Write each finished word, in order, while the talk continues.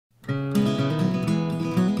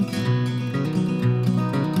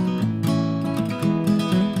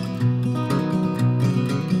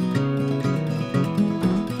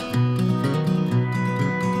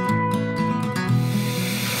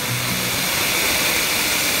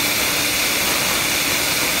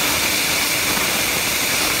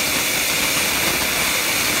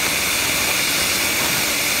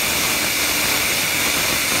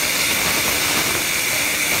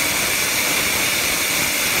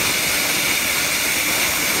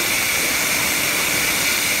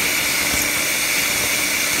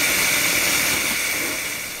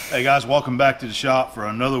Hey guys, welcome back to the shop for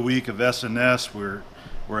another week of SNS.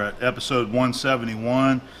 We're at episode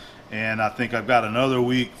 171, and I think I've got another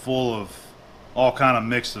week full of all kind of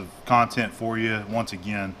mix of content for you once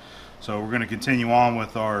again. So we're going to continue on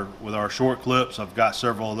with our short clips. I've got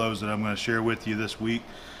several of those that I'm going to share with you this week,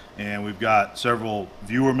 and we've got several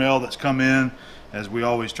viewer mail that's come in. As we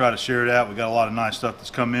always try to share that, we got a lot of nice stuff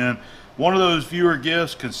that's come in. One of those viewer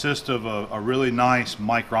gifts consists of a really nice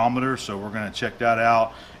micrometer, so we're going to check that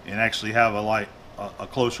out and actually have a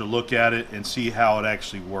closer look at it and see how it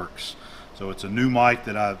actually works. So it's a new mic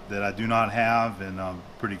that I do not have, and I'm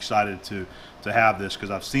pretty excited to have this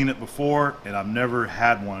because I've seen it before and I've never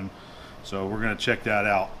had one. So we're going to check that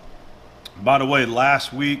out. By the way,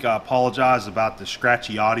 last week I apologize about the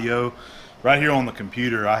scratchy audio. Right here on the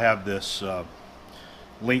computer I have this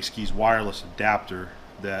Linksky's wireless adapter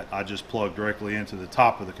that I just plug directly into the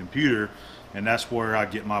top of the computer, and that's where I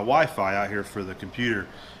get my Wi-Fi out here for the computer.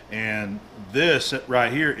 And this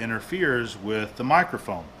right here interferes with the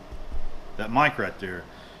microphone, that mic right there.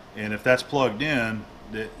 And if that's plugged in,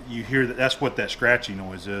 that you hear that's what that scratchy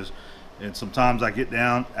noise is. And sometimes I get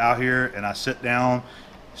down out here and I sit down,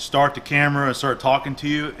 start the camera and start talking to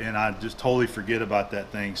you, and I just totally forget about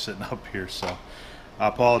that thing sitting up here. So I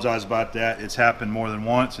apologize about that. It's happened more than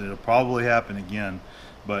once and it'll probably happen again,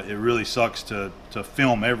 but it really sucks to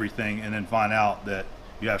film everything and then find out that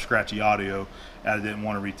you have scratchy audio. I didn't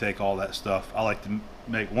want to retake all that stuff. I like to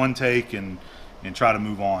make one take and try to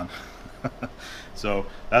move on. So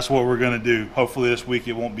that's what we're going to do. Hopefully this week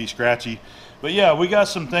it won't be scratchy. But yeah, we got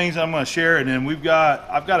some things I'm going to share, and then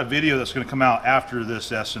I've got a video that's going to come out after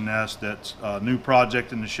this SNS. That's a new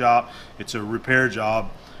project in the shop. It's a repair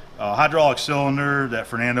job. Hydraulic cylinder that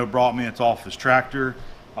Fernando brought me. It's off his tractor.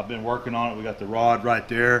 I've been working on it. We got the rod right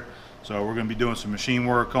there. So we're going to be doing some machine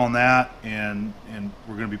work on that, and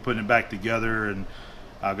we're going to be putting it back together, and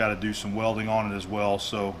I've got to do some welding on it as well.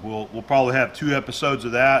 So we'll probably have 2 episodes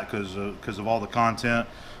of that because of all the content.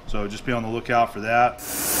 So just be on the lookout for that.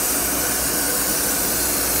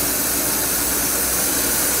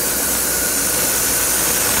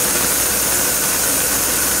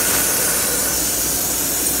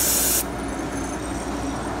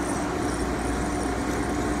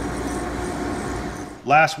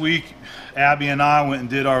 Last week, Abby and I went and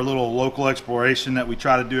did our little local exploration that we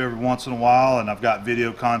try to do every once in a while, and I've got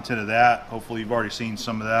video content of that. Hopefully you've already seen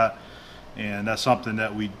some of that, and that's something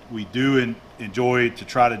that we do enjoy to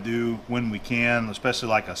try to do when we can, especially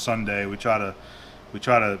like a Sunday. We try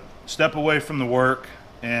to step away from the work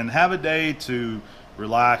and have a day to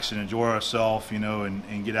relax and enjoy ourselves, you know,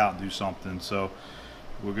 and get out and do something. So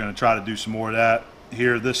we're going to try to do some more of that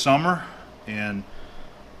here this summer, and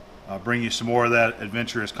bring you some more of that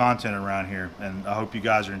adventurous content around here, and I hope you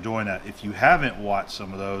guys are enjoying that. If you haven't watched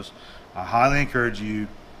some of those, I highly encourage you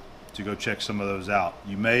to go check some of those out.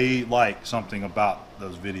 You may like something about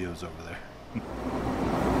those videos over there.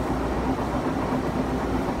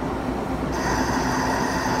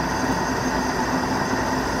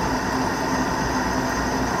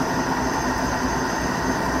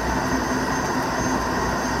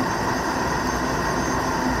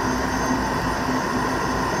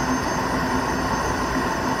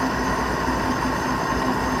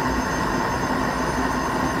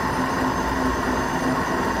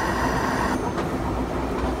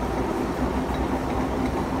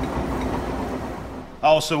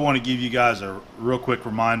 I also want to give you guys a real quick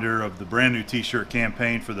reminder of the brand new t-shirt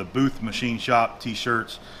campaign for the Booth Machine Shop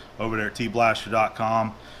t-shirts over there at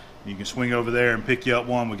tblaster.com. You can swing over there and pick you up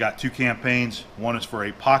one. We got 2 campaigns. One is for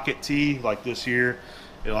a pocket tee like this here.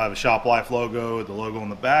 It'll have a Shop Life logo, the logo on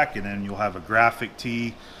the back, and then you'll have a graphic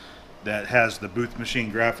tee that has the Booth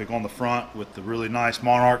Machine graphic on the front with the really nice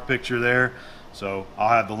Monarch picture there. So I'll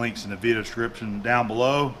have the links in the video description down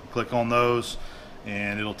below. Click on those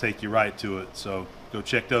and it'll take you right to it. So go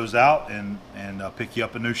check those out and pick you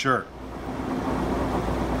up a new shirt.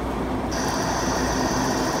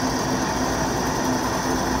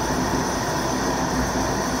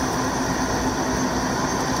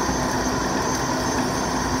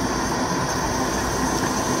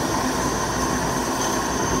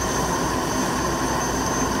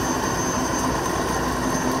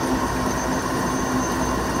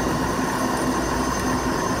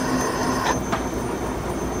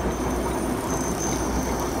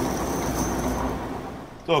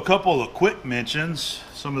 So a couple of quick mentions,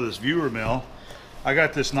 some of this viewer mail. I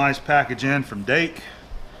got this nice package in from Dake,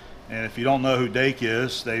 and if you don't know who Dake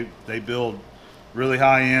is, they build really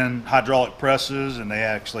high-end hydraulic presses, and they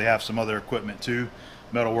actually have some other equipment too,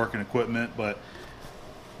 metalworking equipment. But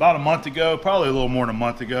about a month ago, probably a little more than a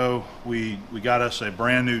month ago, we got us a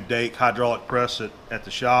brand new Dake hydraulic press at the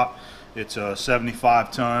shop. It's a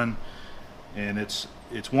 75 ton, and it's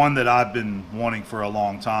one that I've been wanting for a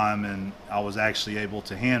long time, and I was actually able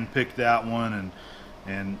to hand pick that one,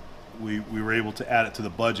 and we were able to add it to the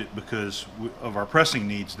budget because of our pressing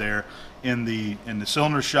needs there in the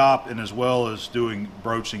cylinder shop, and as well as doing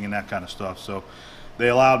broaching and that kind of stuff. So they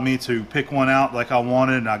allowed me to pick one out like I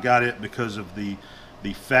wanted, and I got it because of the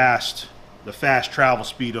fast travel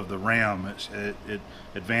speed of the ram. It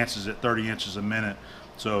advances at 30 inches a minute,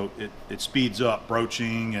 so it speeds up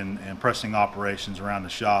broaching and pressing operations around the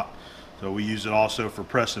shop. So we use it also for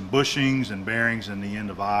pressing bushings and bearings in the end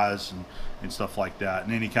of eyes and stuff like that,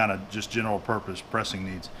 and any kind of just general purpose pressing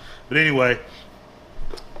needs. But anyway,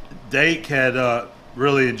 Dake had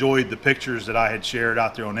really enjoyed the pictures that I had shared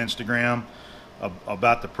out there on Instagram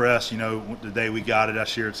about the press. You know, the day we got it, I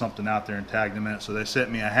shared something out there and tagged them in it. So they sent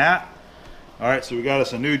me a hat. All right, so we got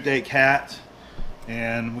us a new Dake hat,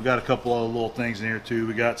 and we got a couple other little things in here too.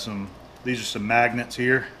 We got these are some magnets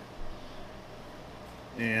here,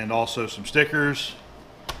 and also some stickers,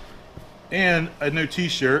 and a new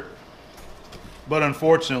t-shirt. But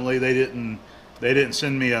unfortunately, they didn't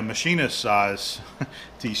send me a machinist size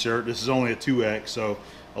t-shirt. This is only a 2X, so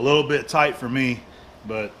a little bit tight for me,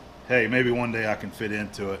 but hey, maybe one day I can fit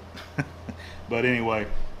into it. But anyway,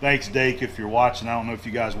 thanks Dake if you're watching. I don't know if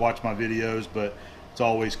you guys watch my videos, but it's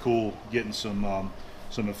always cool getting some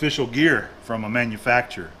official gear from a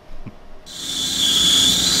manufacturer.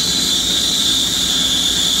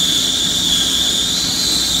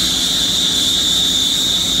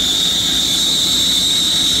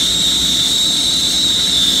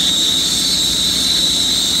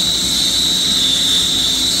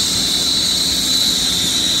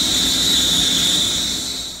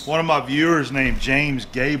 One of my viewers named James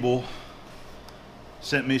Gable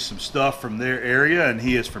sent me some stuff from their area, and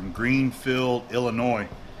he is from Greenfield, Illinois.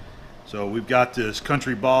 So we've got this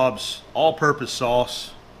Country Bob's all-purpose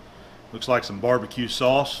sauce. Looks like some barbecue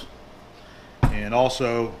sauce. And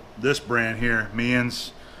also this brand here,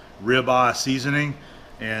 Meehan's ribeye seasoning.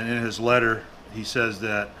 And in his letter, he says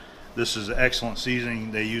that this is an excellent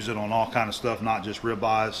seasoning. They use it on all kind of stuff, not just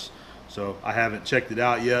ribeyes. So I haven't checked it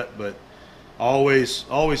out yet, but I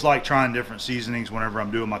always like trying different seasonings whenever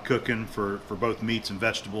I'm doing my cooking for both meats and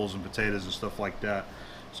vegetables and potatoes and stuff like that.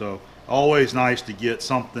 So always nice to get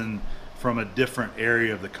something from a different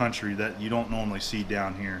area of the country that you don't normally see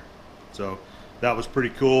down here. So that was pretty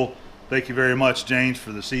cool. Thank you very much, James,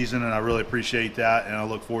 for the season, and I really appreciate that, and I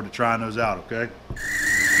look forward to trying those out, okay?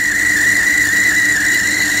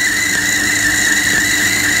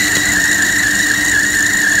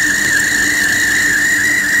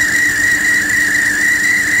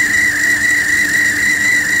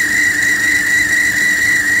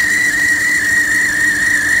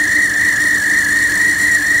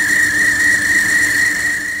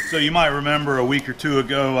 So you might remember a week or two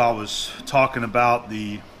ago I was talking about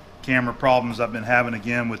the camera problems I've been having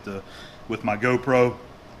again with my GoPro,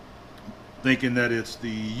 thinking that it's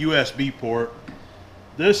the USB port.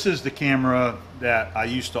 This is the camera that I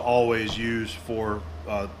used to always use for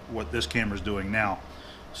what this camera is doing now.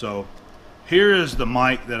 So here is the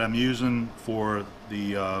mic that I'm using for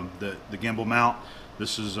the gimbal mount.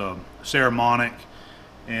 This is a Monarch,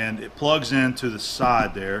 and it plugs into the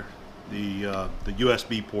side there, the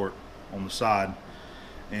USB port on the side.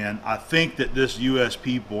 And I think that this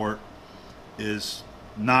USB port is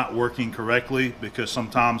not working correctly, because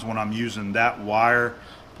sometimes when I'm using that wire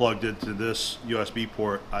plugged into this USB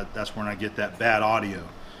port, that's when I get that bad audio.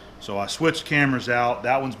 So I switched cameras out.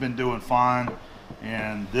 That one's been doing fine,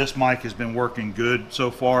 and this mic has been working good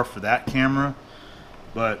so far for that camera.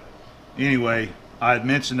 But anyway, I had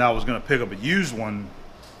mentioned I was going to pick up a used one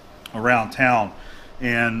around town,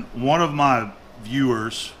 and one of my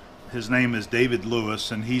viewers, his name is David Lewis,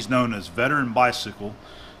 and he's known as Veteran Bicycle.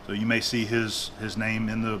 So you may see his name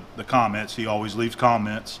in the comments. He always leaves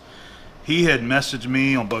comments. He had messaged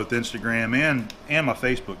me on both Instagram and my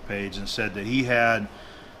Facebook page and said that he had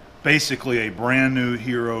basically a brand new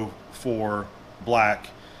Hero 4 Black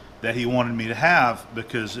that he wanted me to have,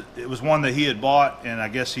 because it was one that he had bought, and I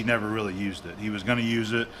guess he never really used it. He was going to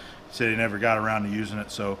use it. He said he never got around to using it,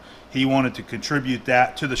 so he wanted to contribute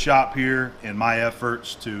that to the shop here in my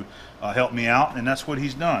efforts to help me out, and that's what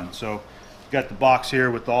he's done. So got the box here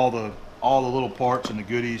with all the little parts and the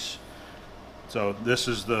goodies. So this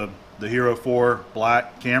is the Hero 4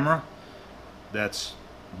 Black camera. That's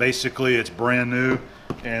basically, it's brand new,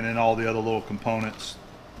 and then all the other little components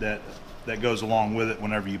that that goes along with it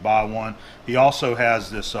whenever you buy one. He also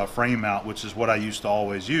has this frame mount, which is what I used to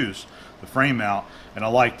always use, the frame mount, and I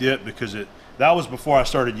liked it because that was before I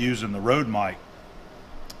started using the Rode mic,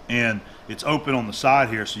 and it's open on the side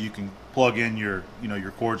here, so you can plug in your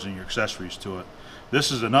your cords and your accessories to it.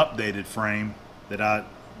 This is an updated frame that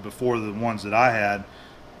before the ones that I had,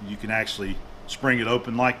 you can actually spring it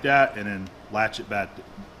open like that and then latch it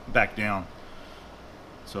back down.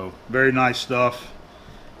 So very nice stuff.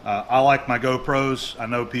 I like my GoPros. I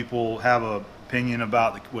know people have an opinion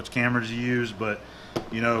about which cameras you use, but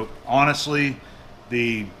honestly,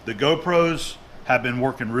 the GoPros have been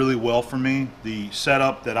working really well for me. The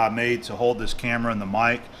setup that I made to hold this camera and the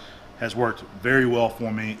mic has worked very well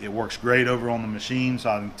for me. It works great over on the machine, so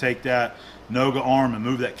I can take that Noga arm and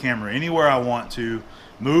move that camera anywhere I want to,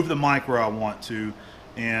 move the mic where I want to,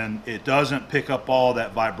 and it doesn't pick up all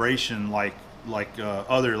that vibration like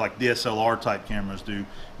other DSLR type cameras do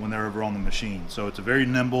when they're over on the machine. So it's a very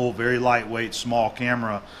nimble, very lightweight, small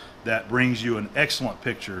camera that brings you an excellent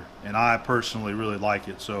picture, and I personally really like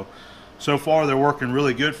it. So far they're working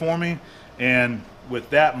really good for me, and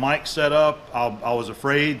with that mic setup, I was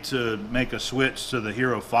afraid to make a switch to the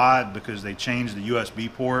Hero 5 because they changed the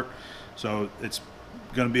USB port, so it's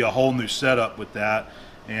going to be a whole new setup with that,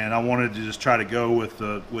 and I wanted to just try to go with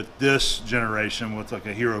this generation with like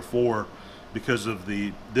a Hero 4 because of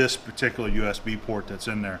this particular USB port that's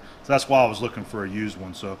in there. So that's why I was looking for a used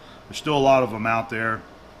one. So there's still a lot of them out there,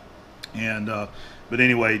 and but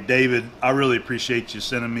anyway, David, I really appreciate you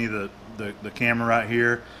sending me the camera right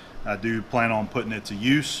here. I do plan on putting it to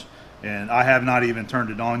use, and I have not even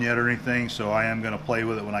turned it on yet or anything, so I am going to play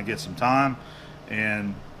with it when I get some time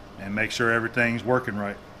and make sure everything's working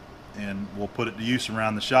right, and we'll put it to use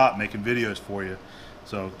around the shop making videos for you.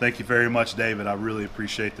 So thank you very much, David. I really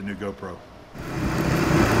appreciate the new GoPro.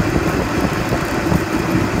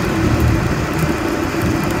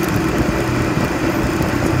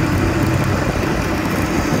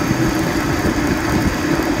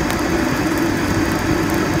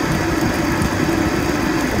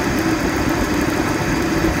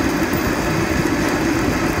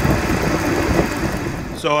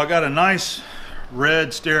 So I got a nice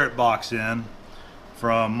red Starrett box in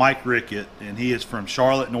from Mike Rickett, and he is from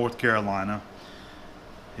Charlotte, North Carolina.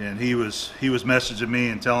 And he was messaging me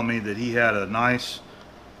and telling me that he had a nice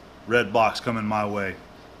red box coming my way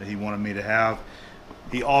that he wanted me to have.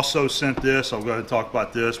 He also sent this. I'll go ahead and talk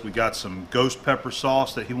about this. We got some ghost pepper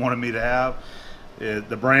sauce that he wanted me to have.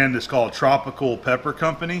 The brand is called Tropical Pepper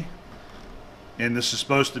Company, and this is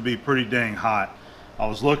supposed to be pretty dang hot. I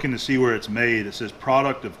was looking to see where it's made. It says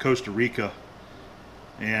product of Costa Rica,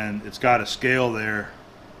 and it's got a scale there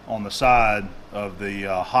on the side of the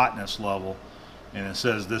hotness level, and it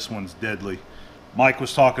says this one's deadly. Mike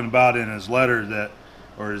was talking about in his letter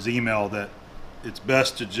or his email, that it's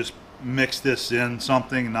best to just mix this in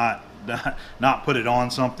something, not put it on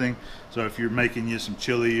something. So if you're making you some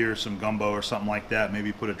chili or some gumbo or something like that,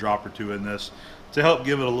 maybe put a drop or two in this to help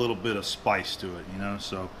give it a little bit of spice to it,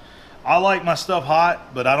 So I like my stuff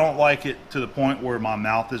hot, but I don't like it to the point where my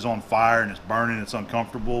mouth is on fire and it's burning, it's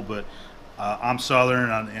uncomfortable. But I'm Southern,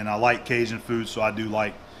 and I like Cajun food, so I do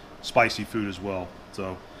like spicy food as well.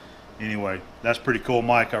 So anyway, that's pretty cool,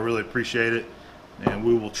 Mike. I really appreciate it, and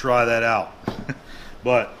we will try that out.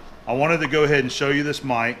 But I wanted to go ahead and show you this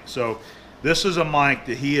mic. So this is a mic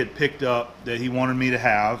that he had picked up that he wanted me to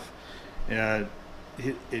have.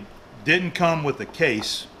 It didn't come with a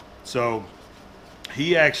case, so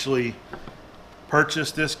he actually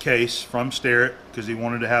purchased this case from Starrett because he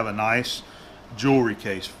wanted to have a nice jewelry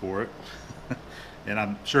case for it. And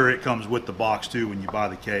I'm sure it comes with the box too when you buy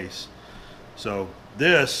the case. So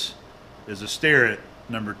this is a Starrett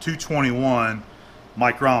number 221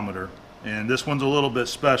 micrometer, and this one's a little bit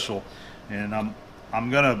special. And I'm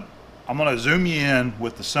gonna zoom you in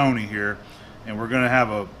with the Sony here, and we're gonna have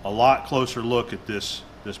a lot closer look at this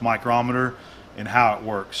micrometer and how it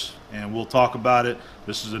works, and we'll talk about it.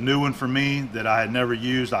 This is a new one for me that I had never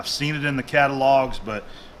used. I've seen it in the catalogs, but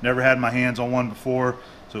never had my hands on one before,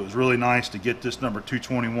 so it was really nice to get this number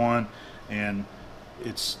 221. And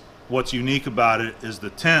what's unique about it is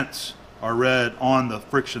the tints are red on the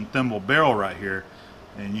friction thimble barrel right here,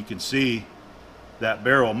 and you can see that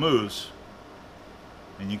barrel moves,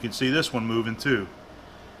 and you can see this one moving too.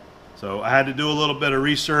 So I had to do a little bit of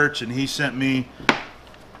research, and he had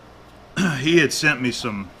sent me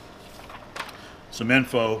some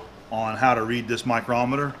info on how to read this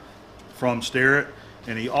micrometer from Starrett,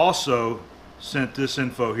 and he also sent this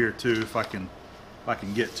info here too, if I can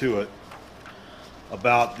get to it,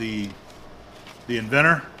 about the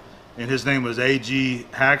inventor, and his name was A.G.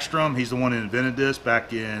 Hagstrom. He's the one who invented this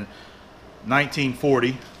back in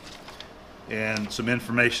 1940, and some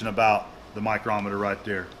information about the micrometer right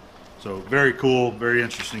there. So very cool, very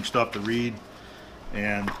interesting stuff to read.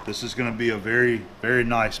 And this is going to be a very, very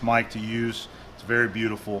nice mic to use. It's very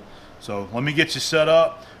beautiful. So let me get you set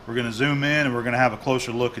up. We're going to zoom in and we're going to have a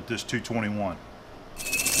closer look at this 221.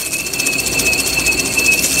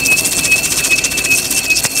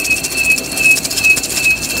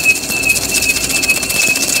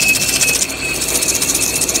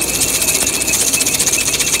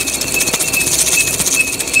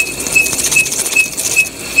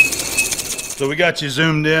 So we got you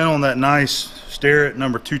zoomed in on that nice Starrett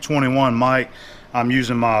number 221 mic. I'm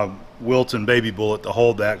using my Wilton Baby Bullet to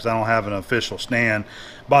hold that because I don't have an official stand.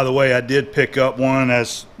 By the way, I did pick up one,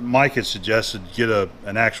 as Mike had suggested, get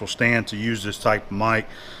an actual stand to use this type of mic.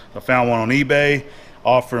 I found one on eBay,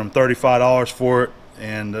 offered them $35 for it,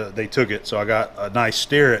 and they took it. So I got a nice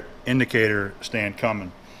Starrett indicator stand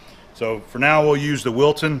coming. So for now, we'll use the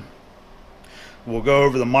Wilton. We'll go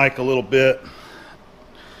over the mic a little bit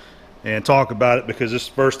and talk about it because this is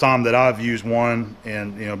the first time that I've used one,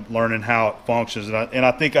 and learning how it functions, and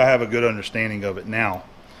I think I have a good understanding of it now.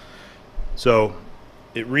 So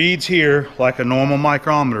it reads here like a normal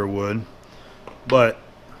micrometer would, but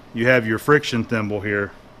you have your friction thimble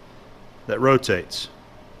here that rotates.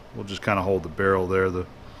 We'll just kind of hold the barrel there, and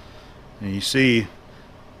you see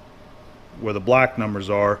where the black numbers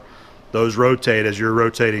are. Those rotate as you're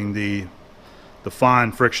rotating the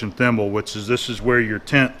fine friction thimble, which is, this is where your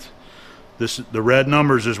 10th, the red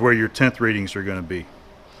numbers is where your 10th readings are going to be.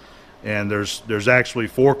 And there's actually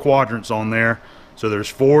 4 quadrants on there. So there's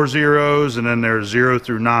 4 zeros, and then there's 0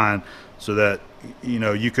 through 9, so that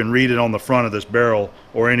you can read it on the front of this barrel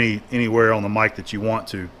or anywhere on the mic that you want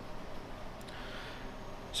to.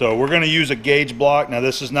 So we're going to use a gauge block. Now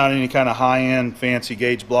this is not any kind of high-end fancy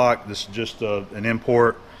gauge block. This is just an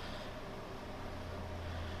import.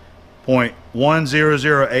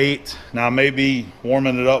 0.1008. Now I may be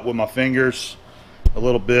warming it up with my fingers a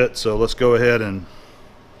little bit, so let's go ahead, and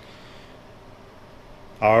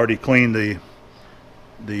I already cleaned the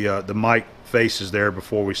mic faces there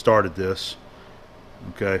before we started this.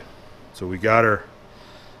 Okay, so we got her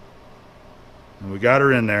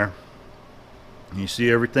in there. You see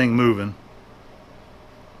everything moving.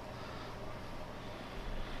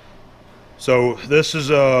 So this is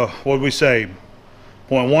what did we say,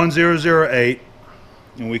 0.1008,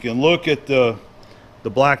 and we can look at the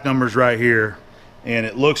black numbers right here, and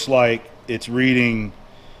it looks like it's reading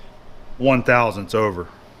 1/1000ths over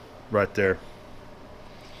right there.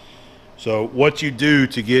 So what you do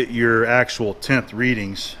to get your actual 10th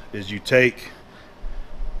readings is you take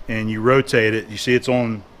and you rotate it. You see it's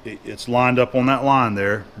lined up on that line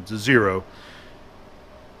there. It's a 0.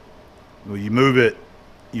 Well, you move it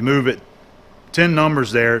 10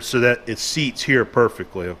 numbers there so that it seats here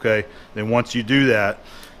perfectly. Okay, then once you do that,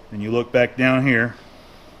 then you look back down here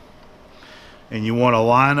and you want to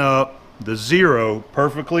line up the 0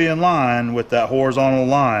 perfectly in line with that horizontal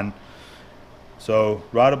line. So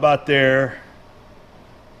right about there.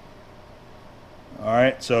 All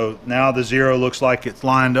right, so now the 0 looks like it's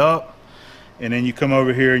lined up, and then you come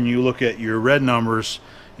over here and you look at your red numbers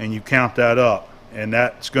and you count that up, and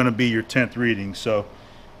that's going to be your 10th reading. So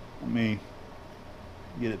let me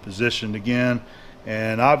get it positioned again,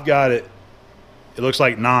 and I've got it looks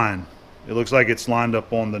like 9. It looks like it's lined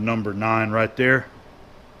up on the number 9 right there.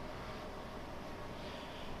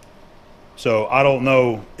 So I don't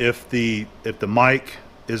know if the mic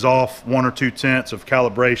is off 1 or 2 tenths of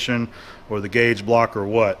calibration, or the gauge block, or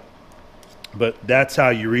what, but that's how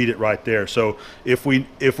you read it right there. So if we're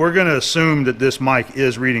going to assume that this mic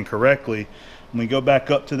is reading correctly, when we go back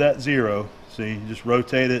up to that 0, see, you just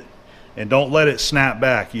rotate it and don't let it snap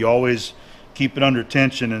back. You always keep it under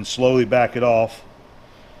tension and slowly back it off.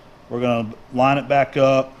 We're going to line it back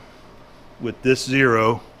up with this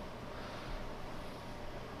 0,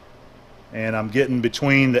 and I'm getting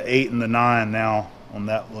between the 8 and the 9 now on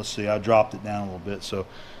that. Let's see, I dropped it down a little bit, so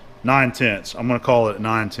 9/10. I'm going to call it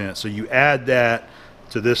 9/10. So you add that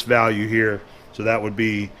to this value here, so that would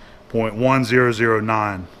be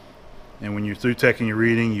 0.1009. And when you're through taking your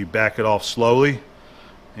reading, you back it off slowly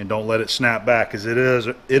and don't let it snap back, because it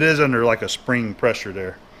is under like a spring pressure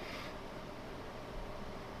there.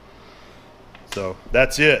 So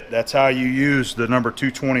that's it. That's how you use the number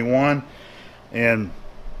 221. And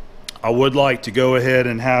I would like to go ahead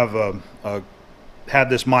and have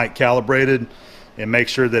this mic calibrated and make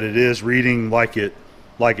sure that it is reading like it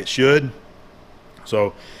should.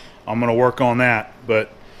 So I'm going to work on that.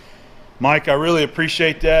 But Mike, I really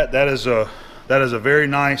appreciate that. That is a very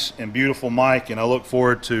nice and beautiful mic, and I look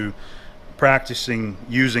forward to practicing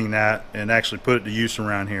using that and actually put it to use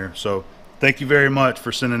around here. So thank you very much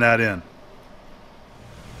for sending that in.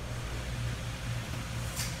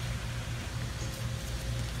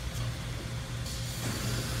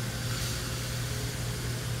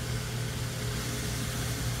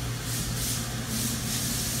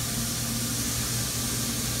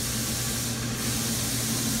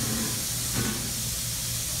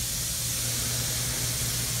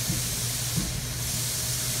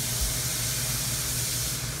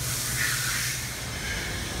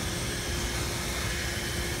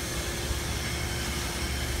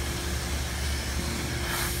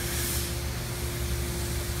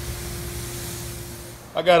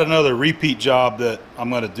 I got another repeat job that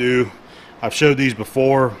I'm going to do. I've showed these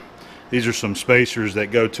before. These are some spacers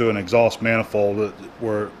that go to an exhaust manifold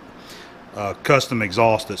where custom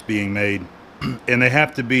exhaust that's being made, and they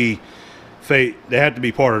have to be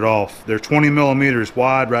parted off. They're 20 millimeters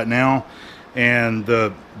wide right now, and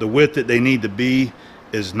the width that they need to be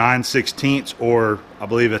is 9/16, or I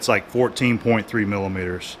believe it's like 14.3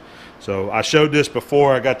 millimeters. So I showed this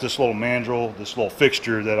before. I got this little mandrel, this little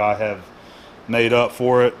fixture that I have made up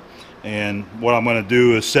for it, and what I'm going to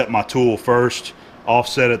do is set my tool first,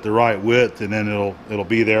 offset it the right width, and then it'll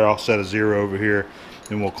be there. I'll set a 0 over here,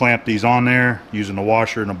 and we'll clamp these on there using a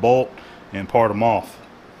washer and a bolt and part them off.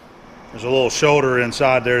 There's a little shoulder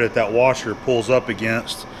inside there that washer pulls up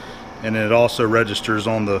against, and then it also registers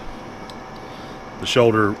on the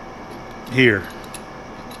shoulder here.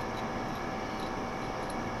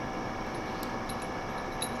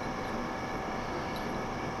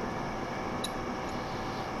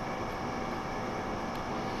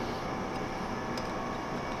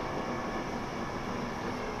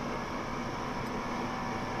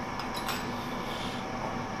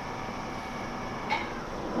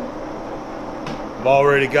 I've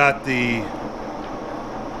already got the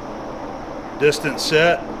distance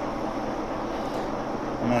set.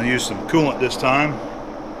 I'm going to use some coolant this time.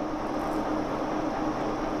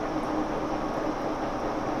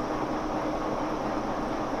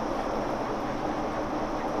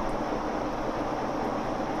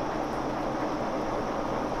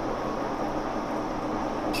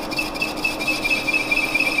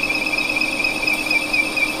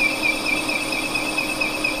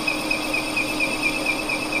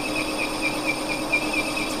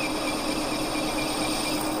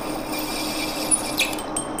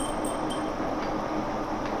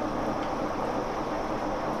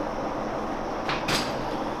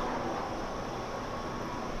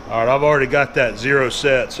 Alright, I've already got that 0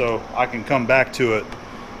 set, so I can come back to it.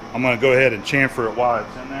 I'm going to go ahead and chamfer it while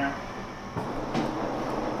it's in there.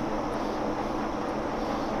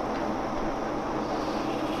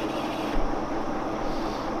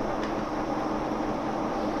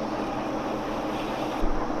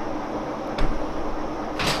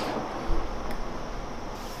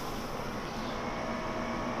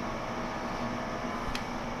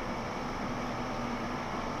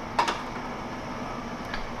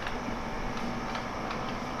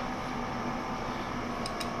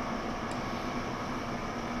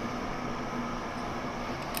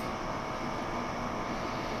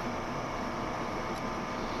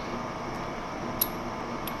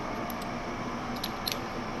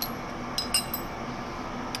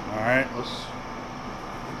 All right, let's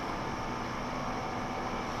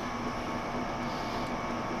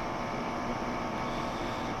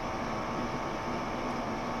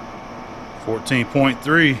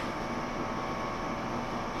 14.3,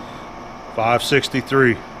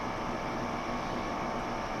 563.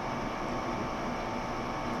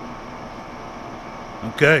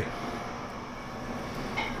 Okay.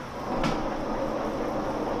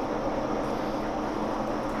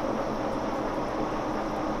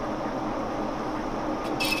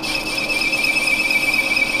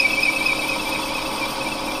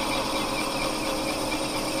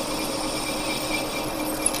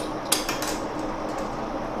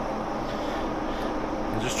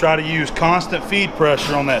 Just try to use constant feed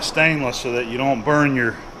pressure on that stainless so that you don't burn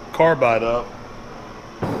your carbide up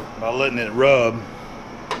by letting it rub.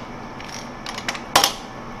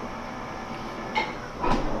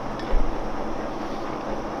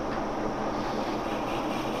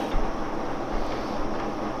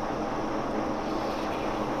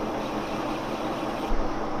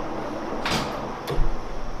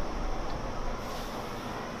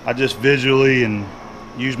 I just visually and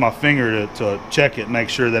use my finger to check it, make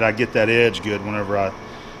sure that I get that edge good whenever I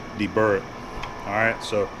deburr it. Alright,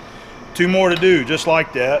 so 2 more to do just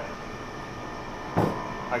like that.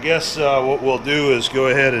 I guess what we'll do is go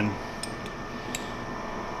ahead and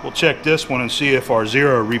we'll check this one and see if our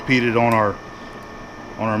 0 repeated on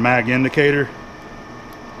on our mag indicator.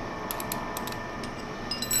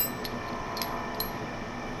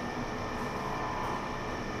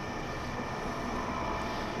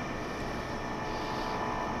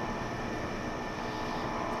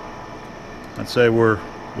 I'd say we're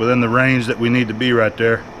within the range that we need to be right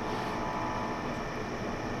there.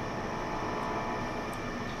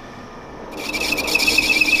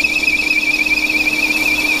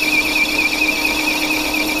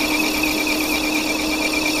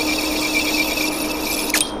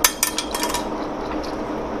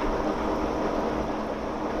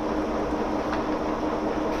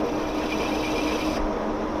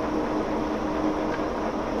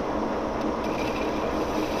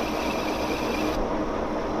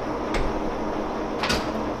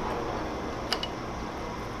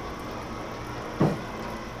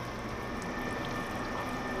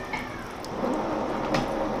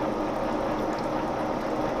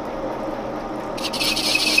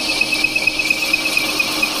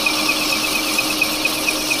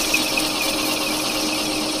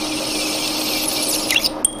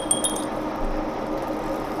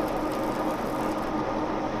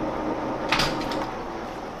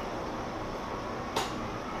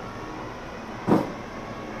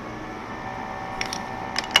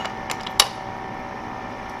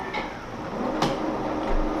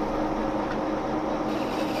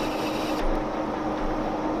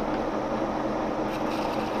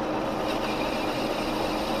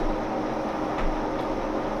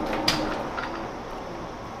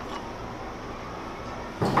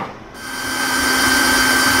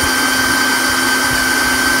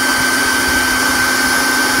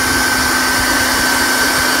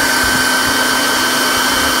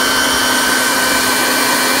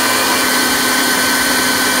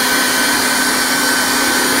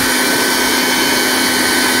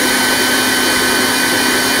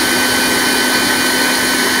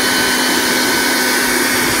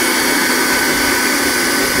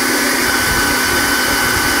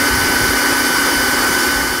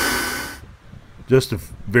 Just to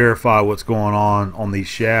verify what's going on these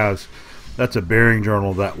shafts, that's a bearing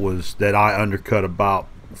journal that I undercut about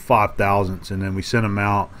 5/1000ths, and then we sent them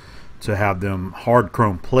out to have them hard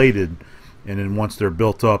chrome plated, and then once they're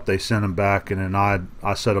built up they send them back, and then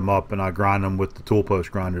I set them up and I grind them with the tool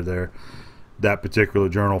post grinder there. That particular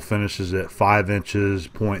journal finishes at 5 inches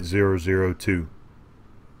 .002.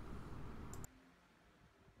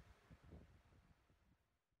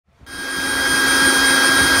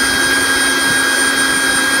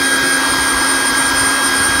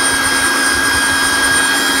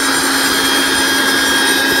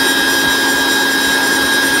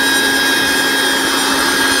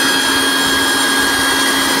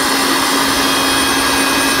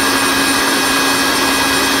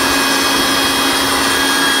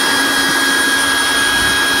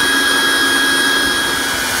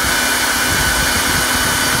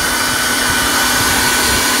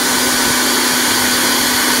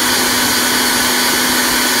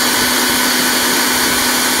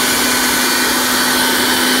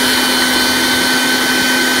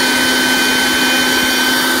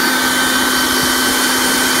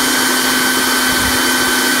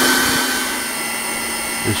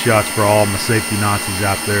 This shot's for all my safety Nazis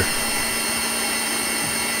out there.